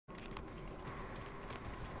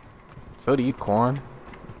So do you, Quan.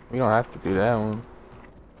 We don't have to do that one.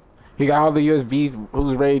 He got all the USBs.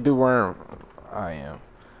 Who's ready to do worm? I am.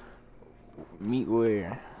 Meet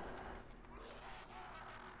where?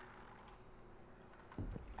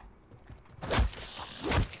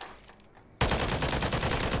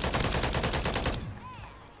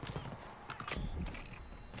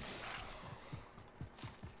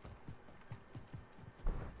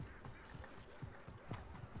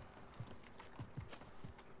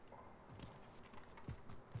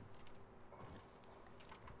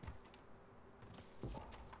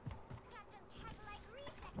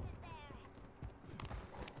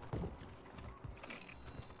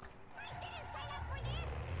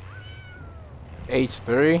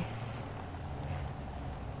 H3.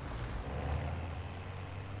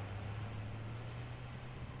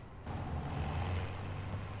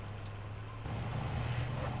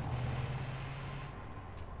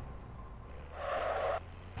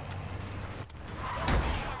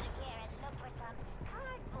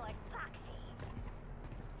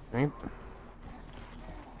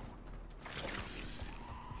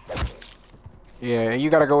 Yeah, you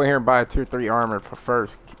gotta go in here and buy a tier 3 armor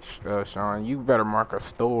first, Sean. You better mark a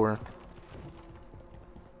store.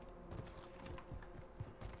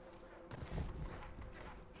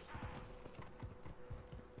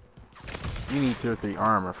 You need tier 3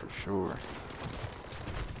 armor for sure.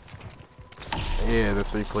 Yeah, the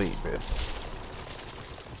 3 plate bit.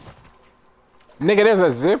 Nigga, there's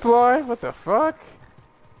a zip line? What the fuck?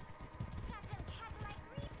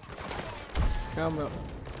 Come up.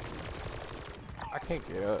 I can't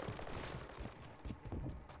get up.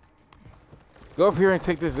 Go up here and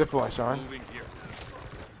take this zip line, Sean.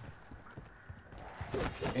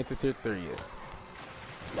 Into tier 3,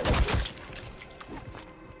 yes.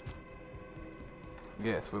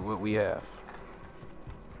 Yes, with what we have.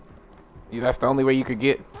 Yeah, that's the only way you could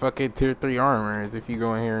get fucking tier 3 armor is if you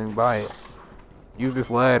go in here and buy it. Use this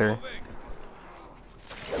ladder.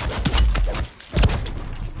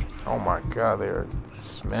 Oh my god, they're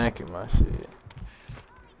smacking my shit.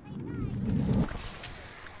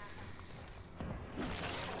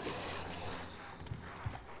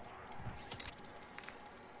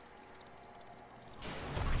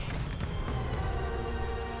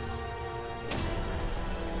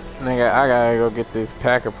 Nigga, I gotta go get this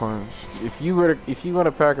pack-a-punch. If you want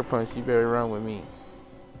a pack-a-punch, you better run with me.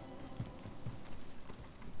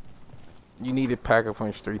 You need to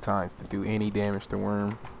pack-a-punch 3 times to do any damage to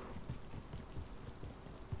worm.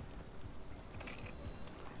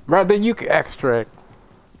 Bro, then you can extract.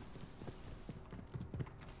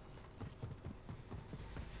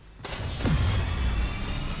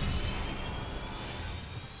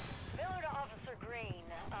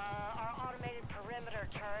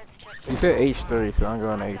 You said H3, so I'm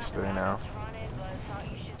going to H3 now.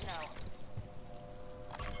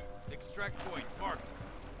 Extract point marked.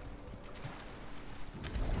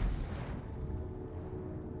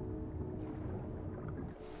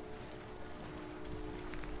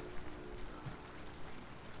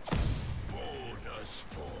 Bonus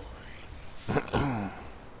points.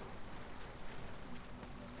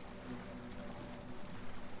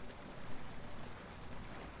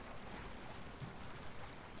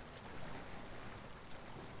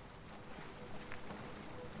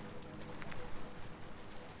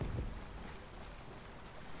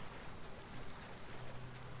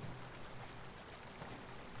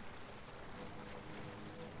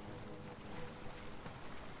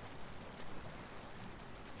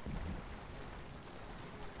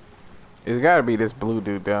 It's gotta be this blue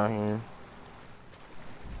dude down here.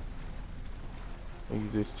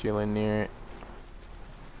 He's just chilling near it.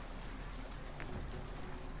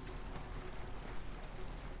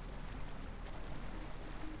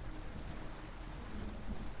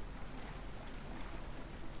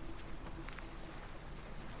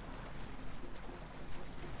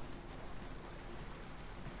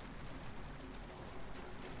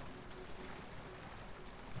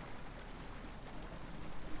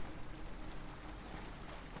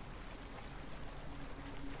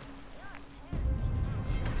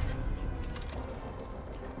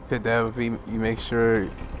 Said that would be, you make sure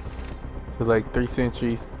to like 3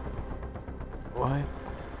 centuries. What?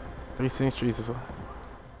 3 centuries of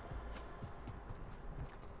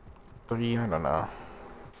 3, I don't know.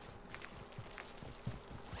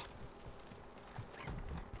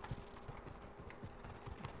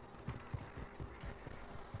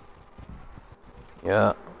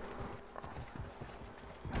 Yeah.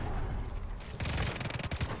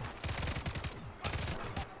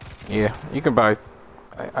 Yeah, you can buy.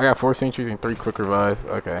 I got 4 centuries and 3 quick revives.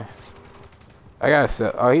 Okay. I got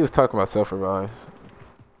set. Oh, he was talking about self revives.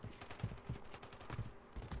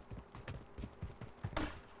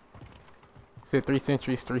 Said 3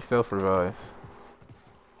 centuries, 3 self revives.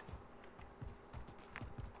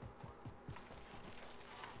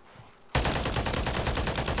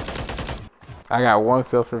 I got 1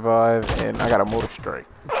 self revive and I got a mortar strike.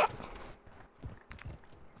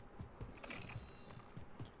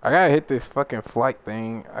 I gotta hit this fucking flight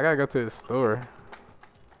thing. I gotta go to the store.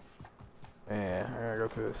 Man, I gotta go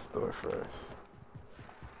to the store first.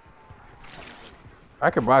 I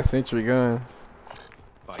could buy sentry guns.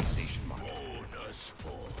 Buy station mark.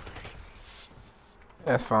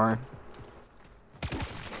 That's fine.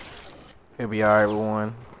 He'll be alright with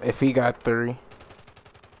 1. If he got 3.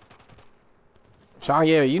 Sean,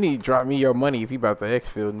 yeah, you need to drop me your money if you about the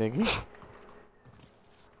X-Field, nigga.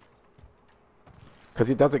 Cause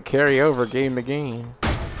it doesn't carry over game to game.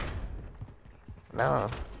 No,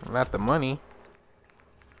 not the money.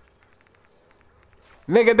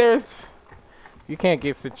 Nigga, you can't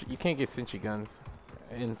get sentry guns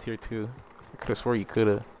in tier 2. I could've swore you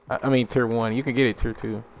could've. I mean tier 1. You can get it tier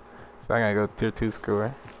 2. So I gotta go tier 2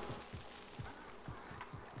 score.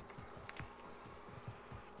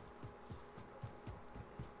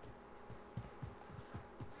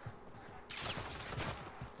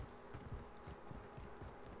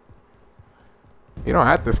 You don't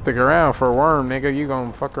have to stick around for a worm, nigga. You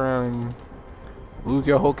gonna fuck around and lose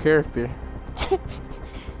your whole character.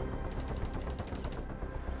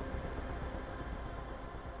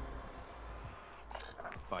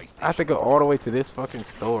 I have to go all the way to this fucking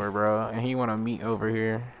store, bro. And he wanna meet over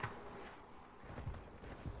here.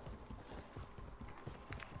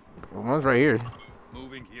 One's right here.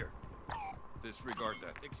 Moving here. Disregard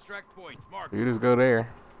that. Extract point mark. You just go there.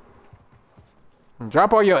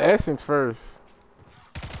 Drop all your essence first.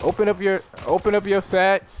 Open up your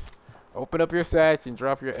satch. Open up your satch and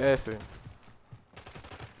drop your essence.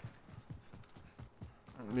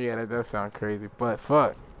 Yeah, that does sound crazy, but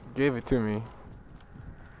fuck. Give it to me.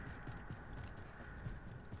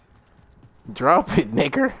 Drop it,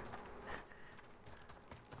 nigger.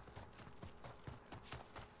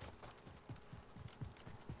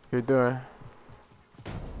 You're doing.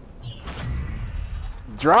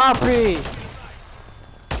 Drop it!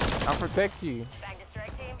 I'll protect you. Back to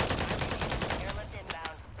strike team. Airlift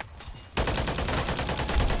inbound.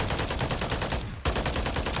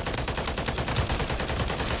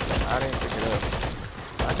 I didn't pick it up.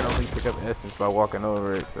 I can only pick up essence by walking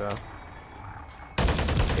over it, so.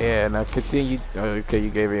 Yeah, now continue. Oh, okay, you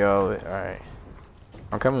gave me all of it. Alright.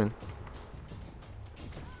 I'm coming.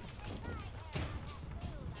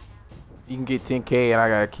 You can get 10k and I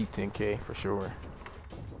gotta keep 10k for sure.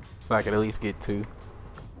 So I can at least get 2.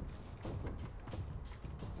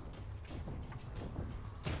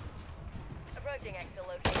 Approaching exit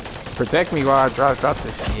location. Protect me while I drop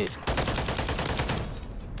this shit.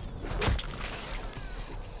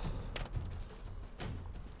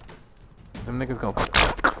 Them niggas gonna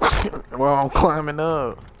well, I'm climbing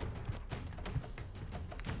up.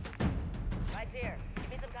 Right here.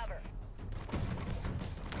 Give me some cover.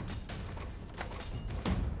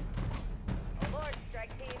 Aboard,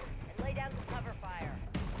 strike team, and lay down some cover fire.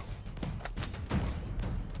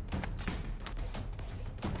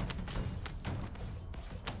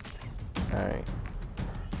 Alright.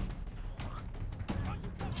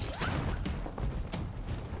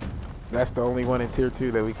 That's the only one in tier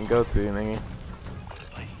 2 that we can go to, nigga.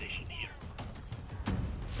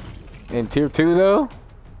 In tier 2 though?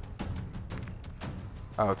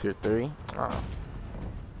 Oh, tier 3? Oh.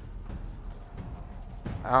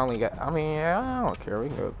 I only got, I mean, I don't care. We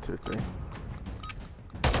can go to tier 3.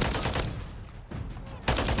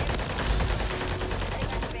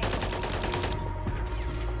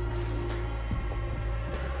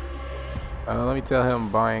 Let me tell him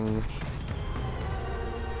buying.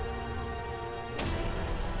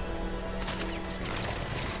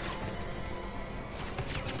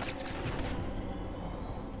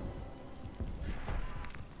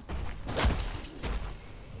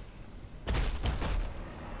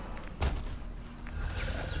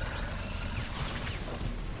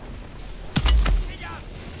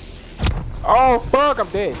 Oh fuck! I'm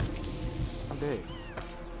dead. I'm dead.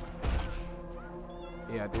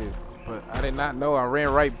 Yeah, I did. But I did not know I ran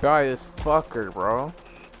right by this fucker, bro.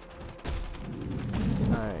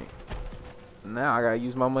 Alright. Now I gotta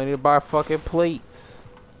use my money to buy fucking plates.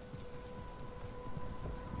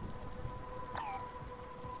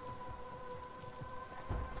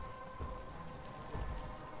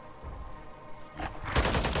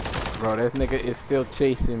 Bro, this nigga is still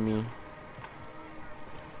chasing me.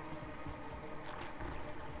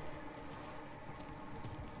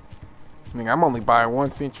 Nigga, I'm only buying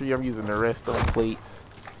 1 century. I'm using the rest on plates.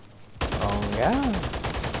 Oh, yeah.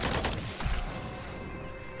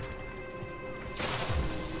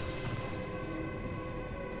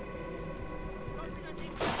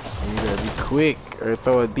 quick or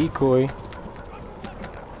throw a decoy.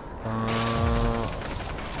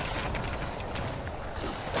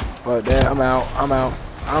 But then I'm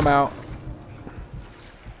out.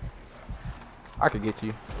 I could get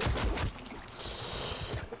you.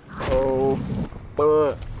 Oh,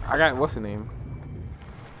 but I got what's the name?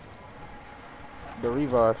 The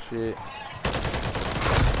revive shit.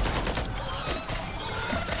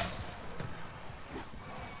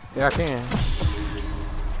 Yeah, I can.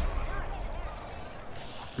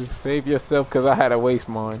 Just save yourself, cause I had a waste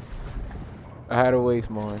mine. I'm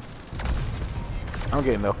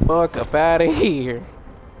getting the fuck up out of here.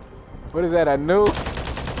 What is that? A nuke?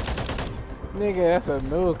 Nigga, that's a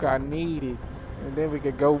nuke I needed. And then we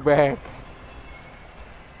could go back.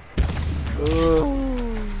 Ooh.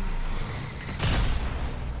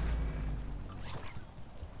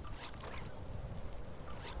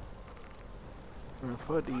 And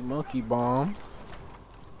for the monkey bombs.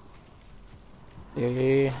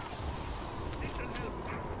 Yeah.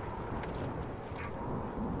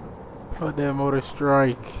 For that motor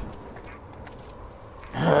strike.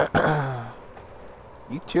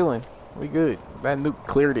 You chilling. We good. That nuke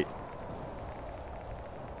cleared it.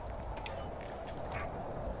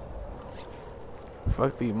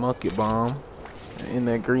 Fuck the monkey bomb. In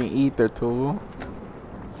that green ether tool.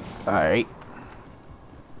 Alright.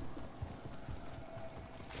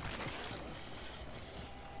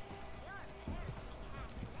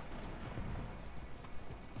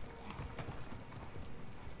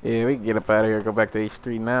 Yeah, we can get up out of here, go back to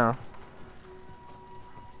H3 now.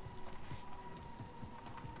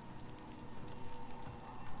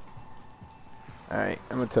 Alright,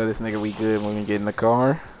 I'm gonna tell this nigga we good when we get in the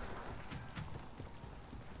car.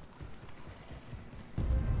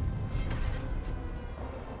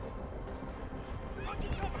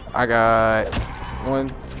 I got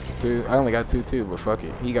 1, 2, I only got 2 too, but fuck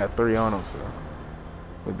it. He got 3 on him, so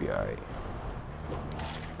we'll be alright.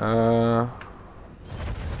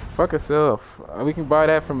 Fuck yourself. We can buy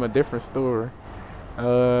that from a different store.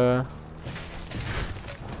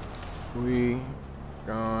 We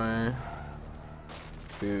going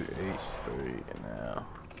to H3 now.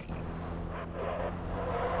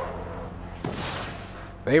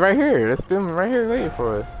 They right here. That's them right here waiting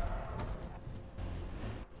for us.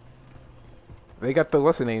 They got the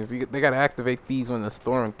what's the names? They gotta activate these when the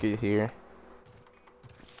storm get here.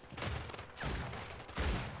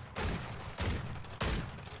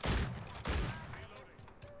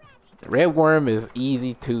 Red worm is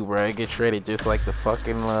easy too, bro. It gets shredded just like the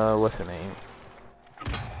fucking what's the name?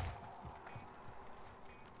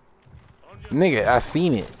 Nigga, I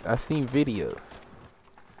seen it. I seen videos.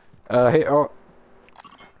 Hey, oh.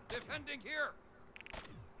 Defending here.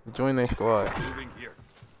 Join their squad. Moving here.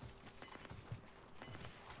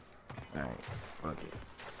 Alright, fuck it.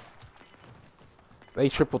 They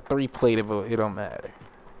 3 plated, but it don't matter.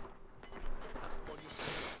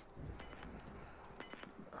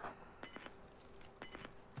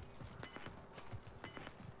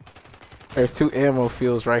 There's 2 ammo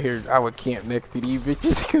fields right here. I would camp next to these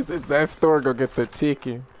bitches because that store gonna get the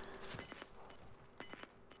chicken.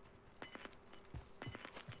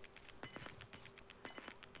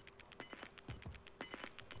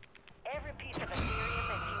 Every piece of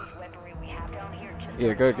Ethereum and used weaponry we have down here just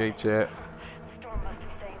Yeah, go get chat. the storm must be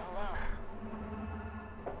saying hello.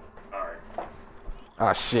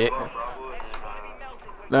 Ah, shit.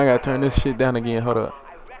 Now I gotta turn this shit down again. Hold up.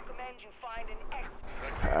 I recommend you find an exit.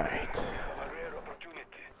 Alright. Rare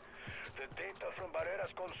opportunity. The data from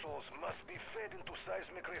Barrera's consoles must be fed into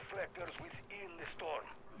seismic reflectors within the storm.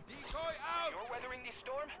 Decoy out. You're weathering this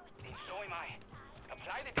storm? And so am I.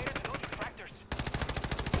 Apply the data to those reflectors.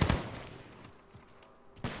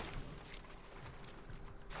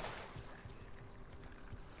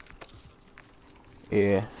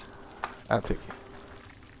 Yeah. I'll take it.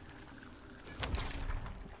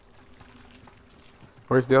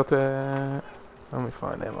 Where's Delta? Let me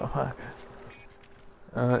find that motherfucker.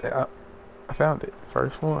 I found it.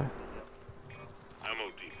 First one. Ammo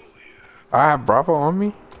depot here. I have Bravo on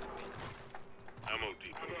me. Ammo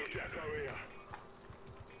depot here.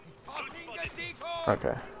 Tossing a decoy.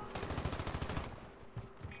 Okay.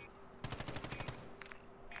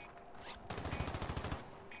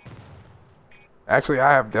 Actually,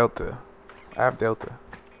 I have Delta. I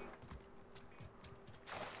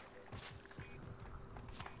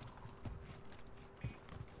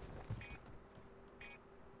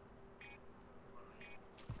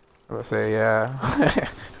would say, yeah.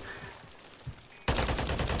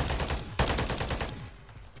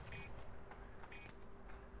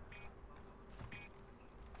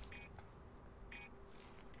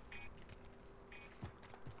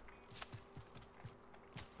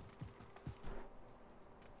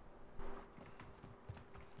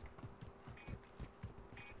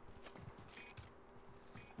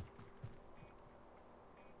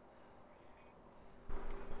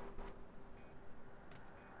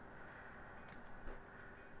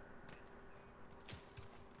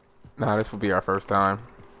 Nah, this will be our first time.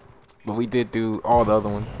 But we did do all the other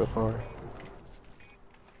ones so far.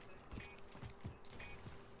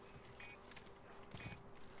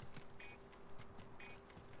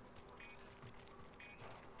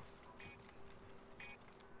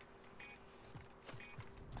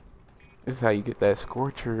 This is how you get that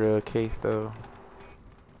Scorcher case, though.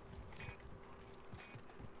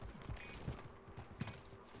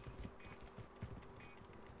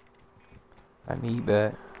 I need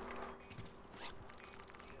that.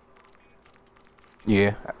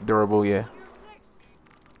 Yeah, durable, yeah.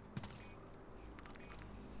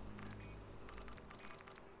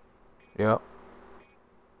 Yep.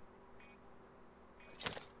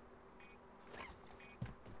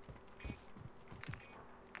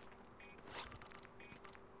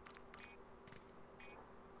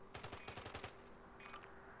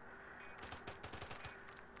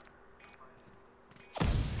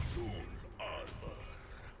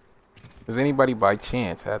 Does anybody by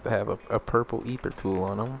chance have to have a purple ether tool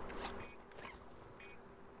on them?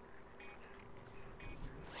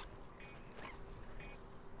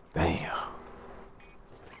 Damn.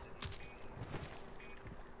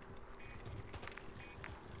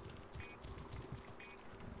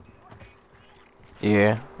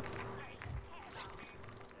 Yeah.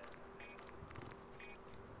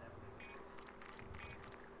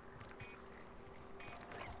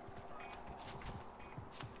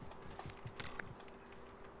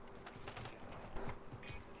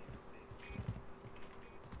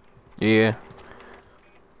 Yeah.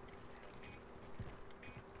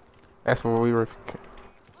 That's where we were.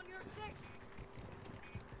 On your six.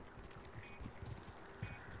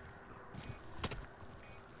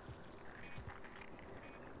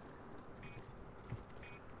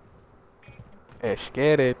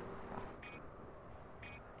 Get it.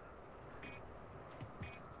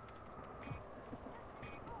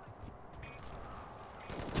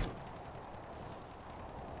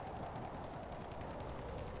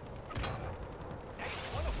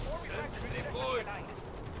 Deployed.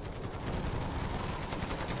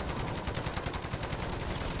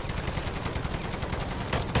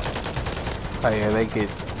 Oh yeah, they get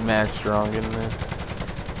mad strong in this.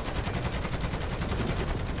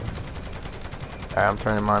 Alright, I'm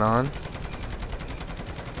turning mine on.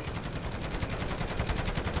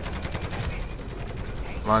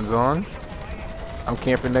 Mine's on. I'm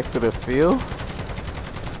camping next to the field.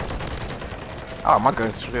 Oh, my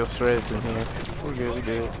gun's still shredded in here. We're good, we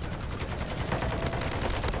good.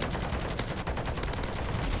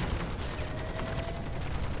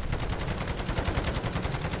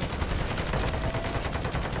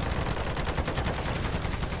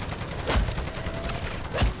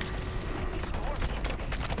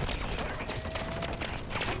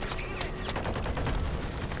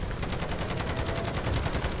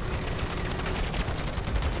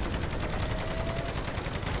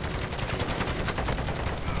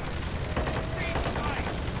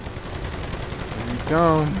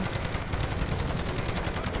 Go.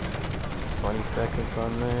 20 seconds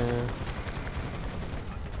on this.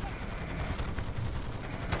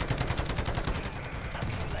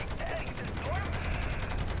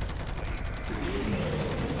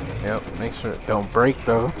 Yep, make sure it don't break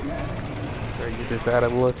though. Sure you just out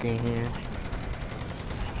of luck in here.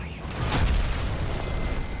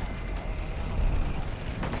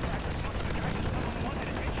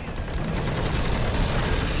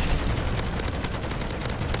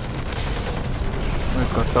 I'm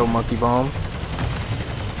just gonna throw monkey bombs.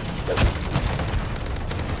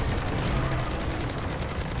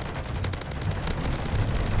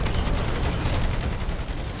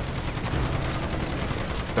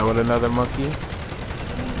 Throw it another monkey.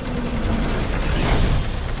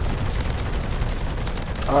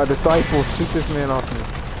 Disciple, shoot this man off me.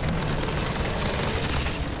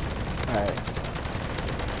 Alright.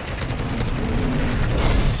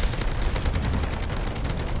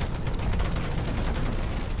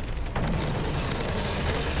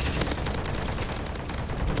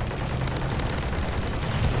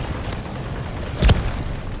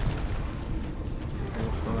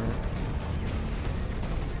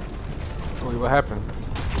 Wait, what happened?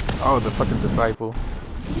 Oh, the fucking disciple.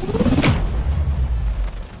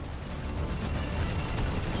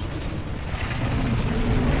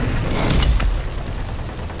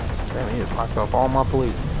 Damn, he just knocked off all my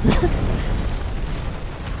police.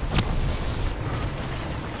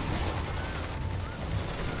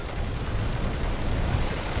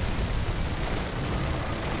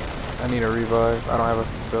 I need a revive. I don't have a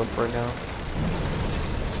self right now.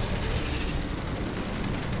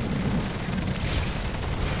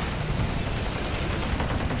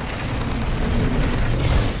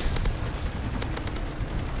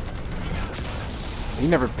 He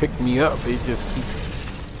never picked me up. He just keeps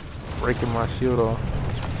breaking my shield off.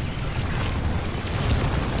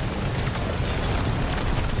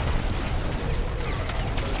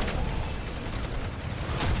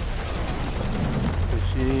 Good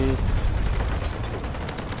shit.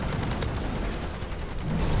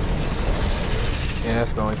 Yeah,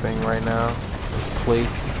 that's the only thing right now. Those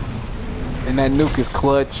plates. And that nuke is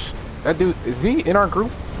clutch. That dude, is he in our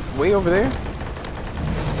group? Way over there?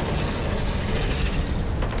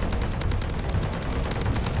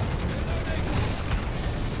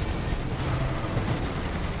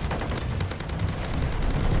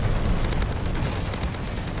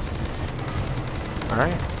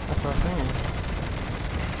 Alright, that's what I'm saying.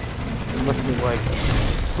 It must be like,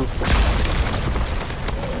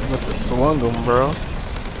 must have swung him, bro.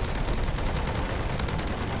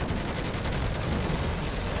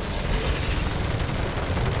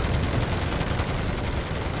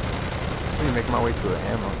 Let me make my way to an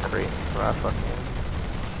ammo crate, so I fucking.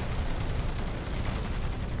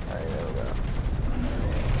 Alright, there we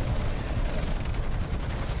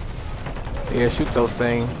go. Yeah, shoot those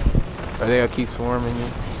things. Or they'll keep swarming you.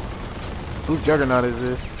 Whose juggernaut is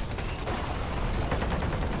this?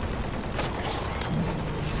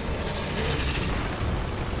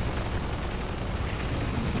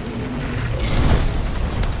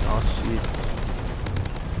 Oh shit.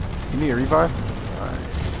 You need a revive? Alright.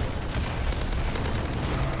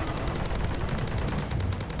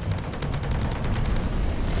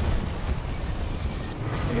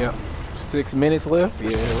 Yep. 6 minutes left? Yeah,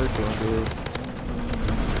 we're doing good.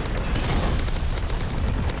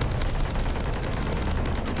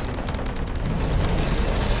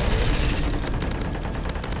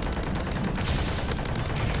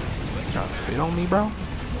 Spit on me, bro.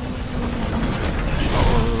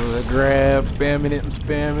 Oh, the grab, spamming it, I'm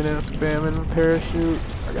spamming it, I'm spamming the parachute.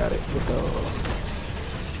 I got it. Let's go.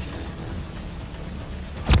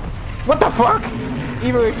 What the fuck?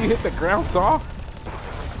 Even if you hit the ground soft?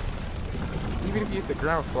 Even if you hit the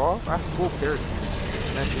ground soft, I have full parachute.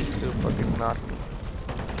 And that shit still fucking knocked me.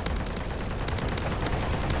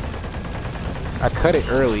 I cut it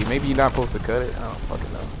early. Maybe you're not supposed to cut it. I don't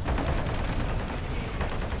fucking know.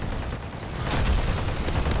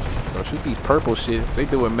 Bro, shoot these purple shits. They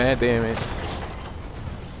doing mad damage.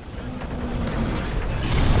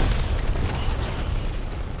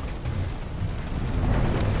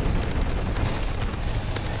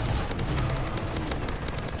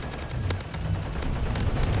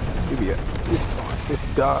 Give me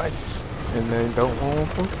this dodge, and then don't want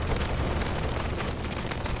them.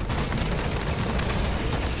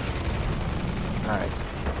 Alright,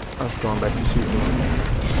 I'm going back to shooting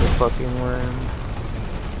the fucking worm.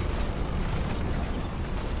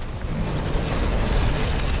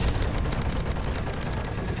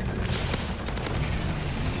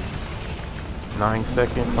 Nine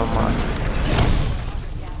seconds on my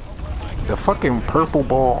the fucking purple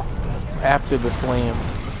ball after the slam.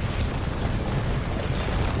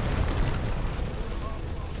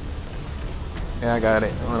 Yeah, I got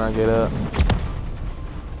it when I get up.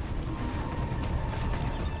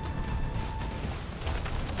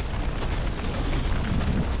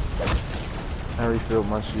 I refilled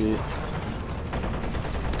my shit.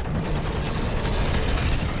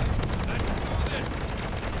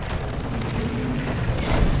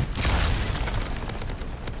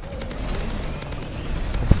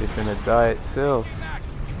 That shit finna die itself.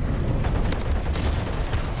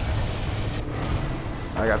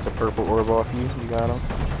 I got the purple orb off you. You got him.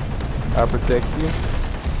 I'll protect you.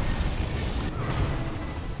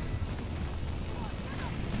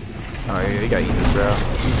 Oh yeah, he got eaten, bro.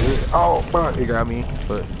 Oh, but he got me,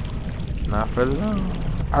 but not for long.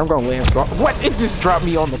 I'm gonna land soft. What? It just dropped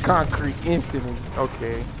me on the concrete instantly.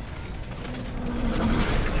 Okay.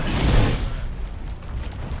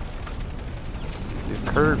 Just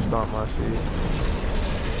curb stomp my shit.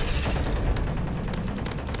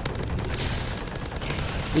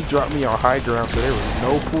 He dropped me on high ground, so there was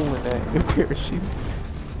no pulling that parachute.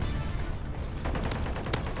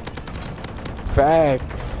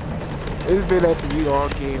 Facts. It's been at the all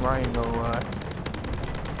game, I ain't gonna lie.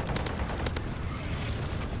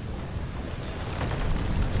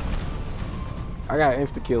 I got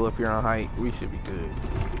insta kill up here on height. We should be good.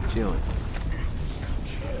 Chilling.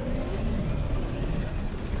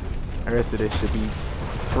 The rest of this should be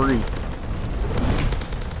free.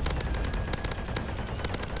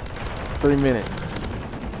 3 minutes.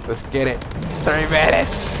 Let's get it. 3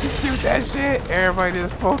 minutes. Shoot that shit. Everybody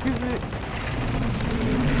just focus it.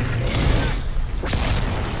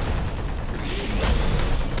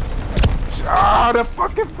 Oh, the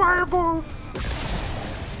fucking fireballs.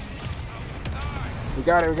 We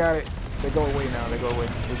got it, we got it. They go away now, they go away.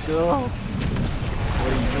 Let's go. What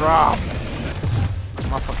do you drop?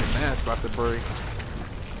 My fucking mask about to break.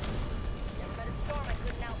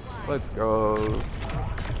 Let's go.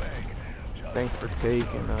 Thanks for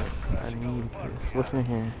taking us. I need this. What's in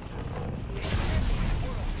here?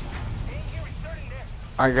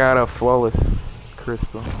 I got a flawless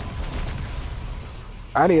crystal.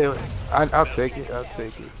 I need it. I'll take it. I'll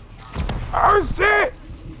take it. Oh shit!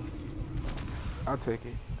 I'll take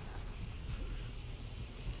it.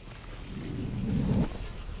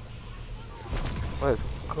 Let's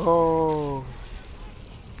go.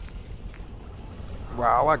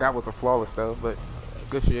 Wow, all I got was a flawless though, but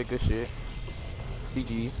good shit, good shit. GG. Do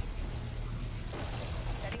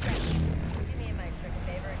me and my strict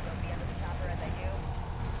favor and don't be under the chopper as I do.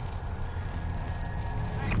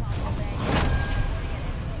 I'm off all day.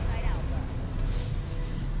 Inside alpha.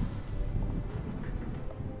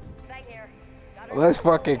 Sight here. Got her. Let's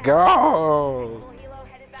fucking go. Full helo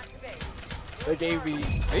headed back to base.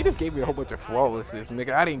 They just gave me a whole bunch of flawlesses,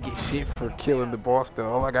 nigga. I didn't get shit for killing the boss though.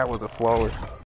 All I got was a flawless.